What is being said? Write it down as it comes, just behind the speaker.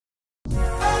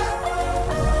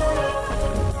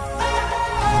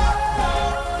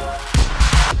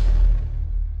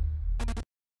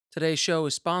Today's show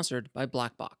is sponsored by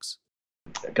Black Box.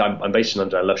 I'm based in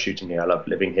London. I love shooting here. I love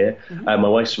living here. My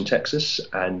wife's from Texas,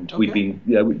 and we've Okay.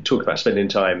 been, we talk about spending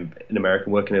time in America,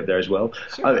 working over there as well.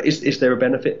 Sure. Is there a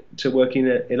benefit to working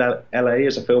in LA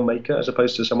as a filmmaker as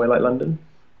opposed to somewhere like London?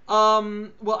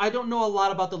 Well, I don't know a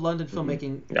lot about the London Hmm.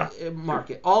 filmmaking Yeah.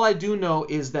 market. All I do know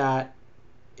is that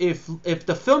if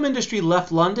the film industry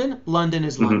left London, London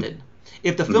is Hmm. London.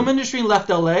 If the film Hmm. industry left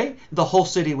LA, the whole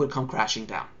city would come crashing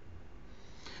down.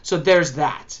 So there's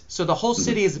that. So the whole Hmm.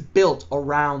 city is built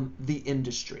around the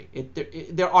industry.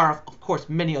 There are, of course,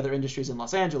 many other industries in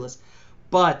Los Angeles,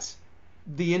 but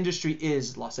the industry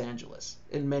is Los Angeles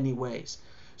in many ways.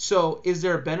 So is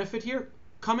there a benefit here?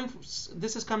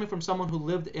 This is coming from someone who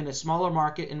lived in a smaller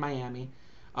market in Miami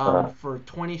Uh-huh. for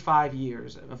 25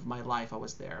 years of my life. I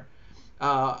was there,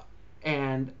 uh,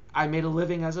 and I made a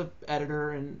living as an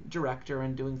editor and director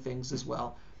and doing things as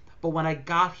well. But when I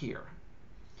got here,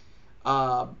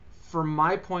 uh, from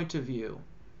my point of view,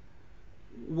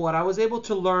 what I was able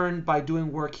to learn by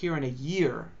doing work here in a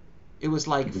year, it was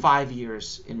like Hmm. 5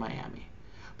 years in Miami.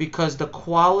 Because the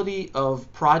quality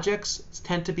of projects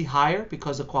tend to be higher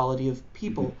because the quality of Hmm.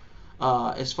 people,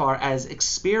 as far as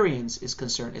experience is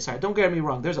concerned, is higher. Don't get me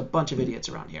wrong, there's a bunch of idiots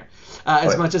around here, Oh,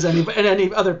 as much as in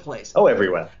any other place. oh,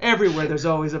 everywhere. Everywhere there's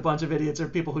always a bunch of idiots or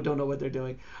people who don't know what they're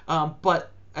doing.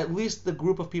 But at least the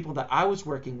group of people that I was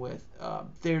working with,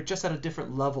 they're just at a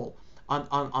different level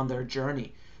on their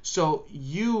journey. So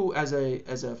you as a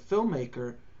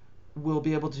filmmaker will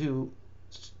be able to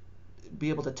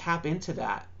tap into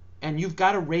that, and you've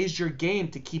got to raise your game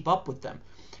to keep up with them.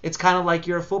 It's kind of like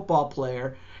you're a football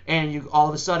player and you all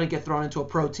of a sudden get thrown into a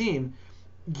pro team.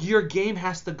 Your game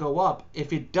has to go up.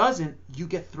 If it doesn't, you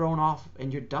get thrown off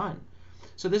and you're done.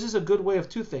 So this is a good way of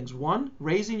two things: one,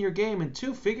 raising your game, and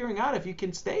two, figuring out if you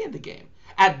can stay in the game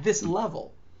at this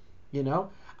level.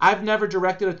 I've never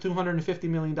directed a $250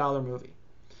 million movie.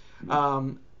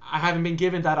 I haven't been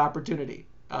given that opportunity.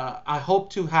 I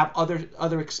hope to have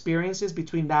other experiences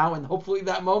between now and hopefully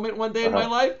that moment one day in my Uh-huh.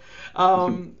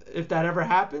 life, if that ever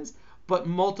happens. But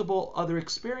multiple other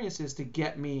experiences to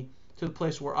get me to the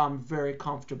place where I'm very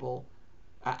comfortable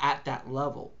at that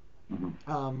level.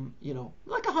 Hmm.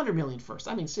 Like 100 million first.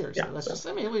 I mean, seriously, Yeah. let's just.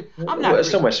 I mean, I'm Well, not it's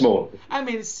greedy. somewhere small. I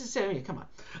mean, it's just, I mean, come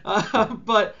on.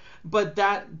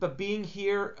 But being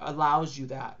here allows you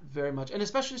that very much, and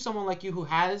especially someone like you who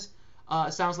has,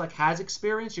 sounds like has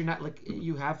experience. You're not like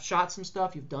you have shot some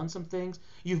stuff, you've done some things,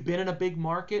 you've been in a big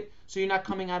market, so you're not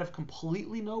coming out of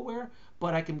completely nowhere.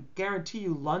 But I can guarantee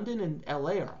you, London and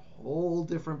LA are a whole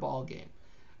different ball game,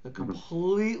 a Hmm.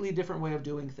 completely different way of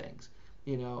doing things.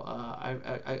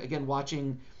 Again,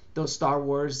 watching those Star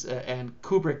Wars and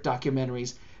Kubrick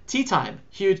documentaries, tea time,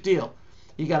 huge deal.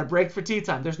 You got a break for tea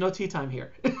time. There's no tea time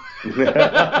here.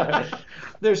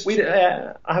 There's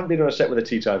I haven't been on a set with a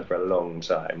tea time for a long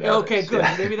time now. Okay, good.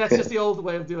 Yeah. Maybe that's just the old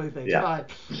way of doing things. Yeah.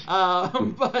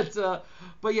 Fine.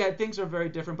 But yeah, things are very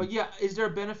different. But yeah, is there a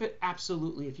benefit?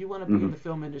 Absolutely. If you want to be in Hmm. the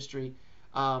film industry,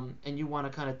 and you want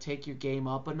to kind of take your game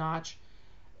up a notch,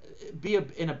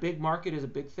 in a big market is a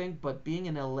big thing. But being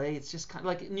in LA, it's just kind of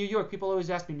like New York. People always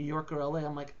ask me New York or LA.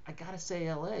 I'm like, I gotta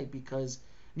say LA because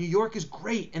New York is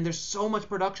great, and there's so much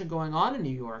production going on in New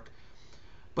York.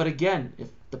 But again, if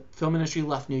the film industry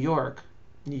left New York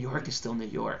is still New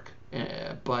York.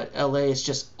 But LA is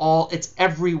just it's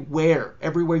everywhere.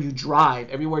 Everywhere you drive,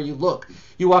 everywhere you look.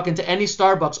 You walk into any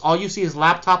Starbucks, all you see is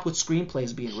laptop with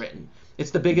screenplays being written.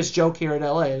 It's the biggest joke here in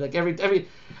LA. Like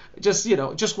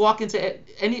just walk into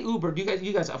any Uber.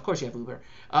 You guys, of course you have Uber.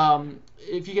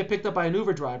 If you get picked up by an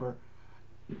Uber driver,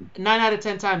 9 out of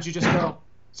 10 times you just go,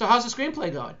 so how's the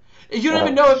screenplay going? You don't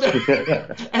even know if they're,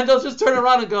 Uh-huh. and they'll just turn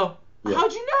around and go, Yeah.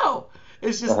 how'd you know?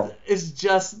 Uh-huh. It's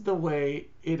just the way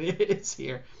it is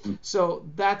here. So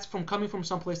that's from coming from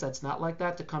someplace that's not like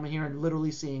that to coming here and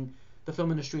literally seeing the film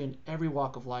industry in every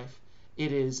walk of life.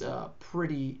 It is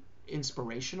pretty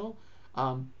inspirational.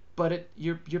 But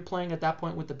you're playing at that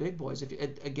point with the big boys. If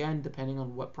again, depending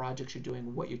on what projects you're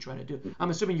doing, what you're trying to do.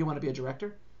 I'm assuming you want to be a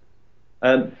director.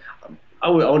 Um, I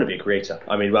want to be a creator.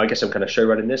 I mean, well, I guess I'm kind of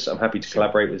showrunning this. I'm happy to Sure.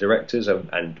 collaborate with directors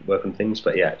and work on things,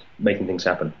 but yeah, making things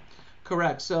happen.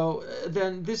 Correct. So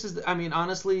then this is, I mean,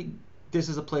 honestly, this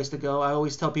is a place to go. I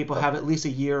always tell people have at least a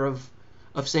year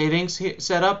of savings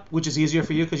set up, which is easier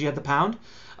for you because you have the pound.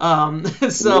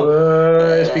 So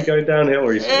Whoa, it's uh, been going downhill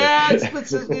recently. yeah,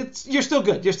 it's you're still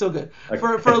good. You're still good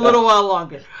for a Okay. little while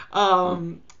longer.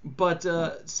 But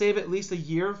save at least a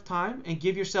year of time and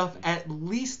give yourself at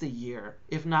least a year,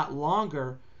 if not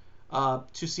longer,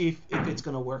 to see if it's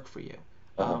going to work for you.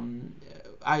 Uh-huh. Um,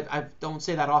 I don't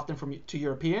say that often to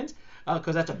Europeans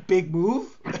because that's a big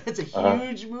move. It's a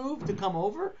huge move to come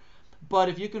over. But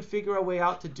if you can figure a way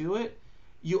out to do it,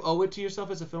 you owe it to yourself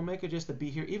as a filmmaker just to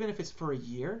be here, even if it's for a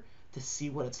year, to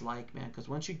see what it's like, man. Because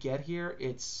once you get here,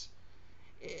 it's,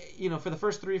 for the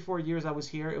first 3 or 4 years I was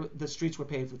here, the streets were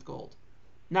paved with gold.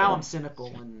 Now I'm cynical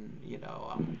and,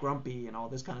 I'm grumpy and all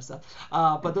this kind of stuff.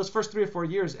 But those first 3 or 4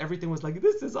 years, everything was like,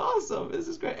 this is awesome. This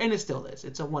is great. And it still is.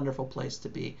 It's a wonderful place to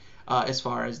be as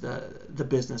far as the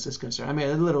business is concerned. I mean,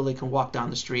 I literally can walk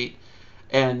down the street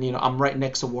and, I'm right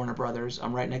next to Warner Brothers.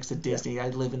 I'm right next to Disney. I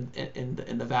live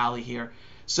in the valley here.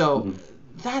 So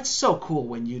that's so cool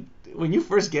when you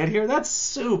first get here. That's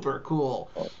super cool.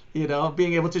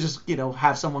 Being able to just,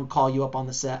 have someone call you up on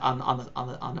the set,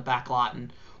 on the back lot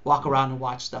and walk around and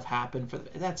watch stuff happen.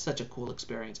 That's such a cool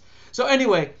experience. So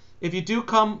anyway, if you do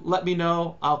come, let me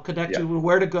know. I'll connect you with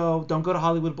where to go. Don't go to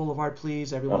Hollywood Boulevard,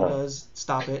 please. Everyone does.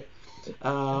 Stop it.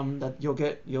 That you'll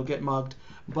get mugged.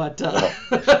 But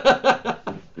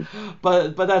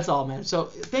but that's all, man. So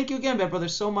thank you again, man, brother,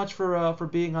 so much for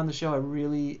being on the show. I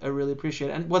really appreciate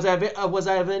it. And was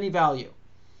I of any value?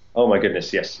 Oh my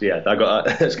goodness, yes, yeah.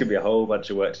 There's gonna be a whole bunch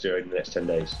of work to do in the next 10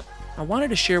 days. I wanted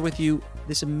to share with you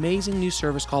this amazing new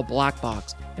service called Black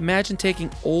Box. Imagine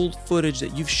taking old footage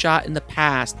that you've shot in the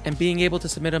past and being able to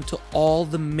submit them to all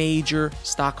the major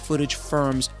stock footage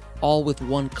firms, all with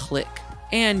one click.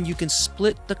 And you can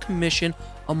split the commission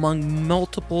among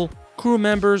multiple crew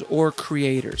members or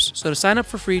creators. So to sign up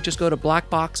for free, just go to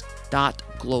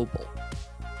blackbox.global.